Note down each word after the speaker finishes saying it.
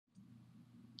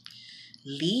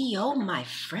Leo, my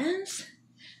friends,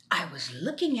 I was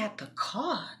looking at the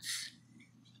cards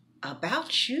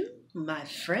about you, my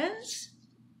friends,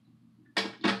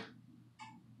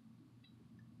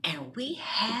 and we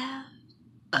have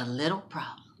a little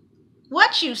problem.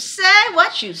 What you say?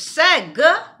 What you say,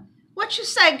 girl? What you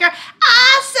say, girl?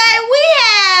 I say we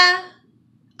have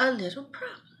a little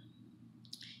problem.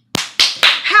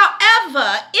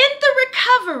 However, in the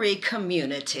recovery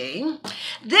community,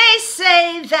 they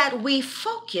say that we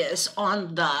focus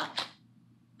on the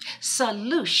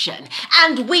solution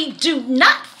and we do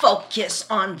not focus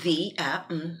on the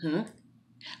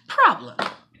problem.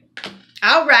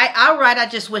 All right. I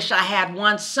just wish I had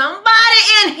somebody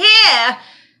in here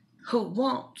who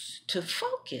wants to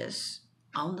focus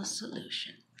on the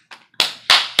solution.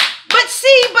 But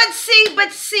see,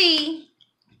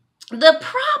 the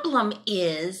problem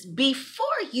is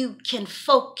before you can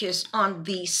focus on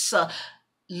the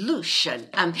solution,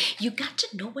 you got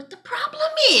to know what the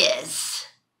problem is.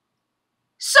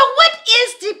 So what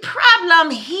is the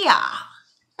problem here?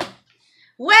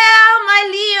 Well, my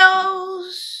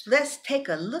Leos, let's take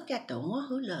a look at the one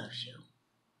who loves you.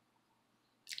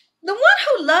 The one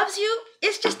who loves you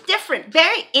is just different,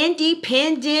 very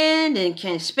independent and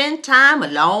can spend time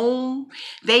alone.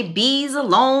 They bees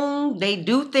alone. They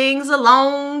do things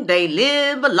alone. They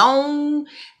live alone.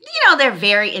 They're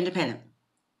very independent.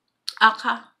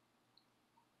 Okay.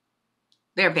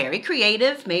 They're very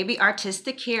creative, maybe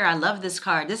artistic here. I love this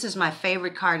card. This is my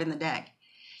favorite card in the deck.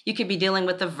 You could be dealing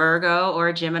with a Virgo or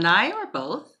a Gemini or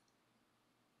both.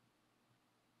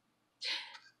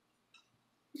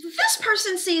 This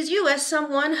person sees you as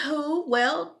someone who,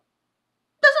 well,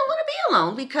 doesn't want to be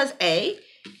alone because A,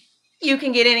 you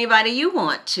can get anybody you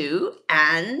want to,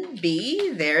 and B,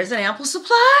 there's an ample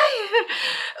supply.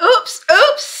 Oops.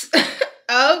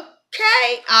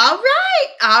 Okay, all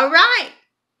right.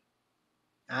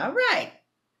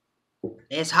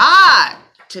 It's hard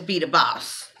to be the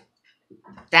boss.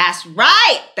 That's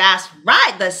right.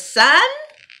 The sun.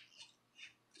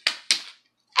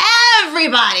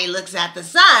 Everybody looks at the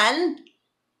sun.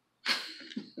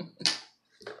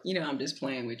 I'm just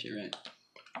playing with you, right?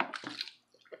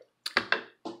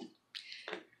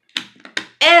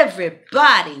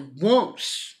 Everybody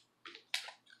wants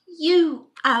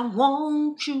you. I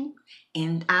want you,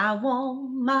 and I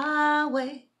want my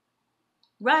way.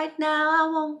 Right now I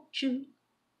want you,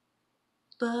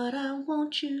 but I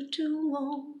want you to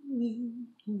want me.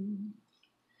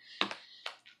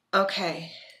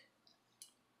 Okay.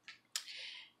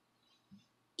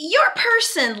 Your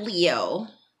person, Leo,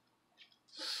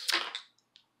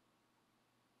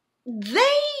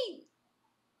 they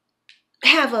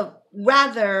have a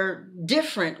rather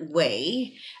different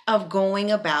way of going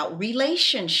about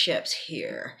relationships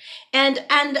here. And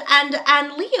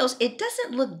Leos, it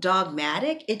doesn't look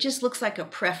dogmatic. It just looks like a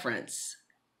preference.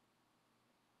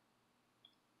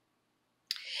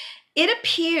 It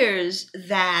appears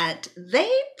that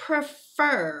they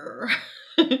prefer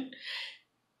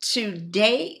to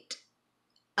date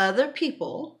other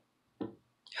people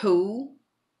who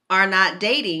are not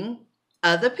dating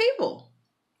other people.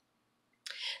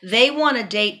 They want to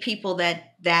date people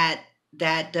that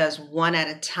does one at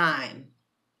a time.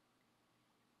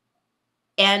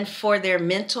 And for their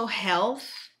mental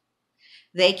health,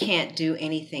 they can't do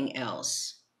anything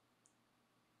else.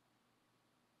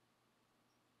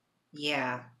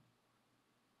 Yeah,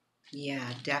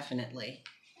 definitely.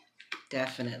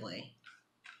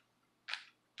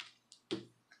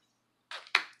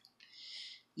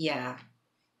 Yeah,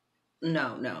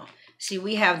 no. See,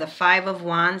 we have the Five of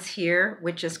Wands here,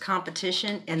 which is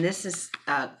competition, and this is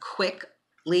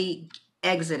quickly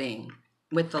exiting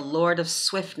with the Lord of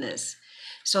Swiftness.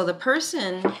 So the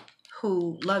person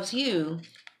who loves you,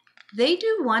 they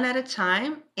do one at a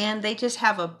time, and they just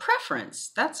have a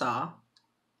preference. That's all.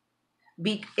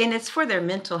 And it's for their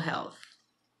mental health.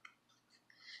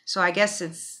 So I guess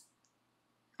it's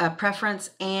a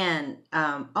preference and,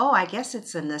 I guess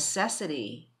it's a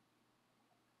necessity.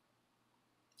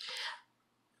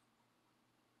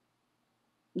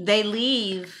 They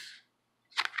leave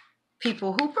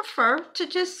people who prefer to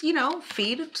just,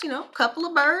 feed, a couple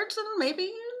of birds and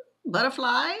maybe a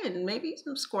butterfly and maybe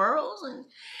some squirrels. And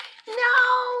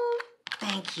no,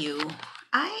 thank you.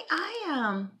 I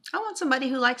want somebody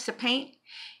who likes to paint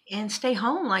and stay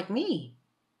home like me.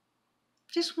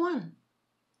 Just one.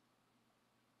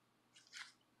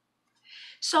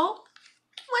 So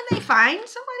when they find somebody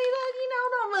that,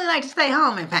 don't really like to stay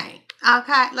home and paint,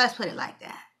 okay, let's put it like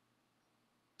that.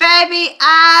 Baby,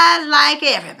 I like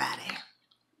everybody.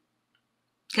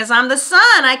 Because I'm the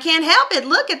sun. I can't help it.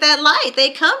 Look at that light.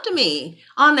 They come to me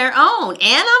on their own. And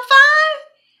I'm fine.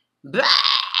 Baby.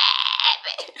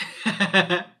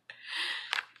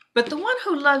 But the one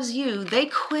who loves you, they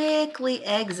quickly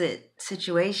exit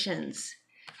situations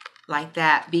like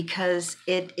that because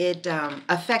it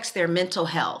affects their mental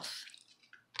health.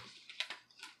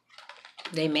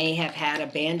 They may have had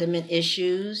abandonment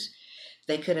issues.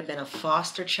 They could have been a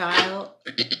foster child.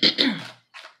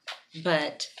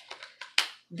 But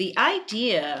the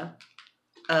idea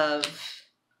of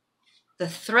the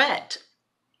threat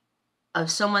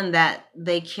of someone that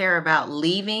they care about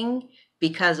leaving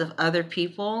because of other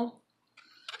people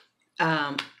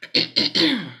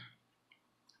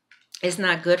is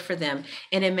not good for them.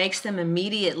 And it makes them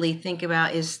immediately think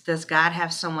about, does God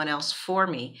have someone else for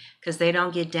me? Because they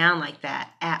don't get down like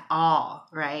that at all,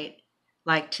 right?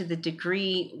 Like to the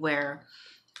degree where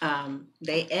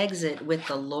they exit with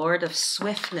the Lord of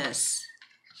Swiftness,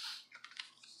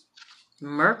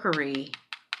 Mercury,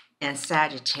 and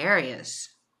Sagittarius.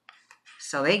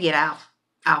 So they get out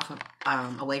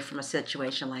away from a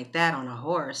situation like that on a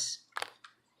horse.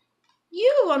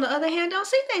 You, on the other hand, don't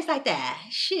see things like that.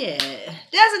 Shit.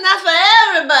 There's enough for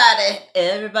everybody.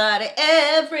 Everybody,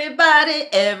 everybody,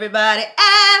 everybody,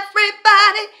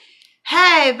 everybody.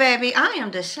 Hey, baby, I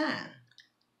am the sun.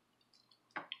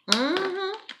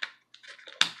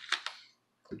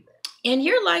 And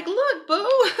you're like, look,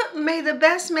 boo, may the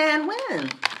best man win.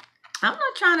 I'm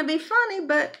not trying to be funny,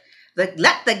 but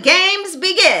let the games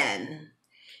begin.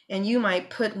 And you might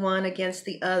put one against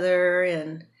the other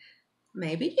and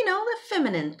maybe, the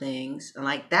feminine things.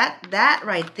 Like that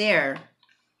right there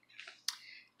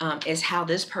is how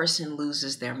this person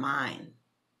loses their mind.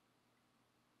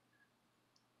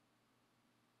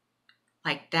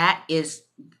 Like that is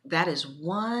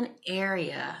one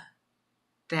area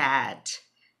that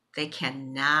they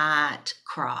cannot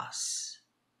cross.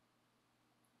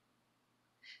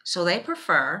 So they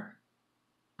prefer,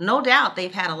 no doubt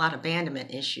they've had a lot of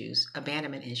abandonment issues.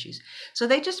 So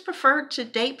they just prefer to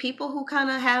date people who kind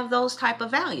of have those type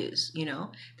of values,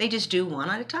 They just do one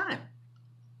at a time.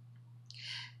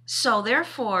 So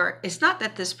therefore, it's not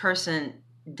that this person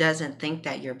doesn't think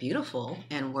that you're beautiful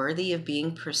and worthy of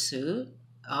being pursued.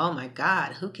 Oh my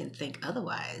God, who can think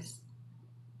otherwise?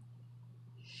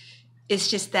 It's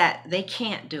just that they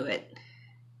can't do it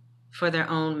for their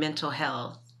own mental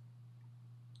health.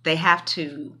 They have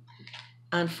to,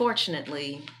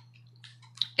 unfortunately,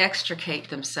 extricate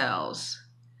themselves,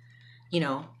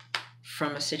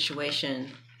 from a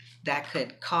situation that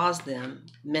could cause them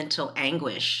mental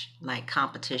anguish, like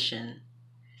competition.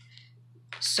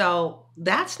 So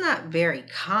that's not very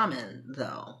common,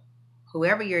 though.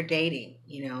 Whoever you're dating,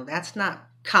 that's not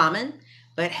common.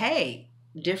 But hey,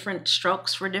 different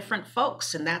strokes for different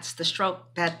folks. And that's the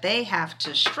stroke that they have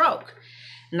to stroke.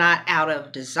 Not out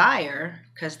of desire,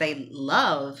 because they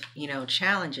love,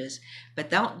 challenges.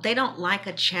 But they don't like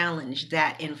a challenge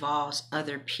that involves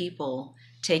other people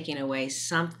taking away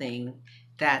something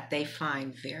that they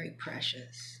find very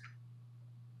precious.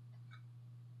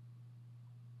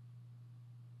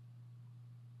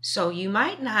 So you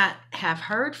might not have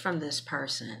heard from this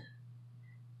person,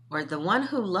 or the one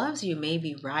who loves you may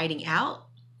be riding out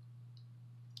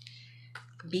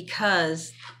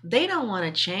because they don't want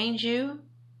to change you.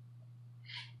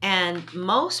 And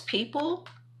most people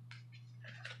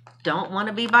don't want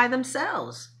to be by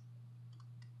themselves.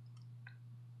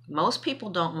 Most people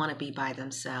don't want to be by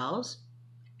themselves.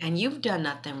 And you've done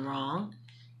nothing wrong.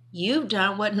 You've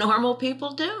done what normal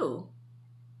people do.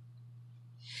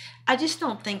 I just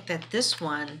don't think that this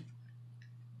one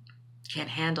can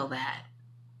handle that.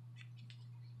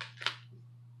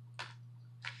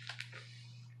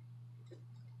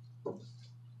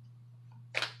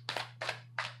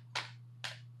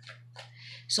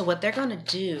 So what they're going to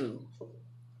do,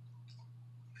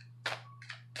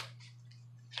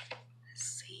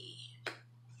 let's see.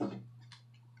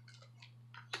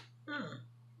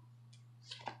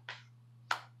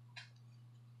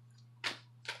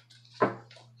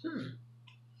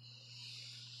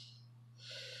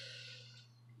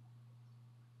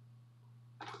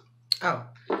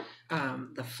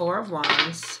 The Four of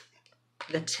Wands,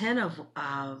 the Ten of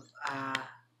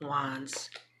Wands,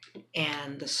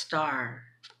 and the Star.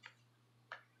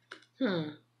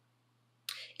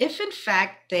 If in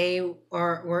fact they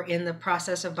were in the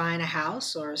process of buying a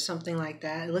house or something like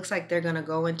that, it looks like they're going to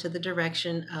go into the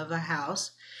direction of a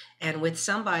house and with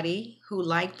somebody who,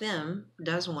 like them,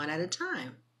 does one at a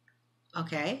time.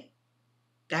 Okay?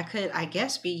 That could, I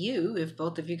guess, be you if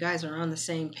both of you guys are on the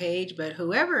same page. But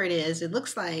whoever it is, it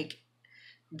looks like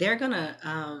they're going to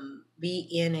be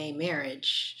in a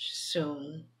marriage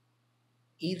soon.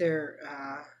 Either,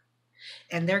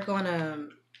 and they're going to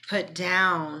put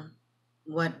down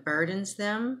what burdens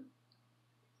them,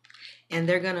 and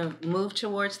they're going to move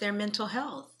towards their mental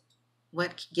health,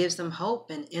 what gives them hope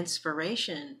and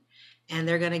inspiration, and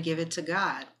they're going to give it to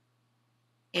God.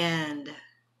 And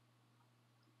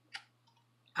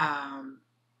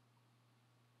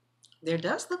there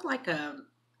does look like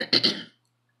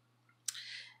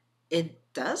it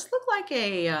does look like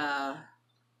a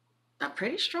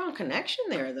pretty strong connection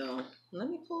there, though. Let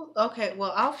me pull. Okay,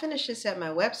 well, I'll finish this at my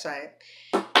website,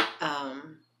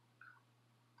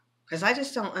 because I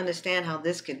just don't understand how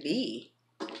this could be.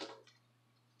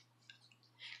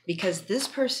 Because this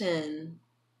person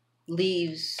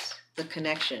leaves the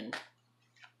connection,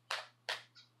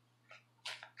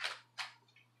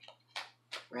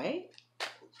 right?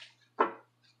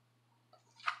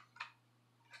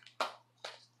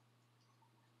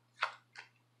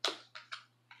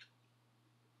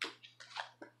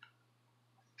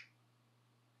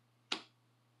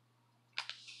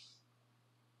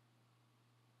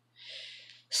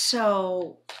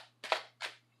 So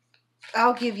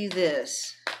I'll give you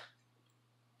this.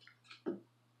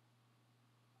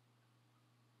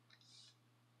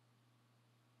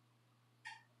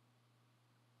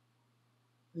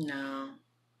 No.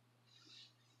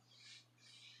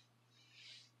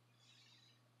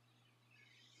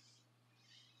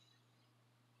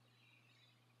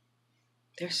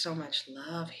 There's so much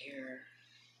love here.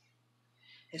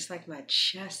 It's like my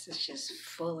chest is just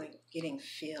getting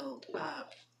filled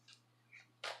up.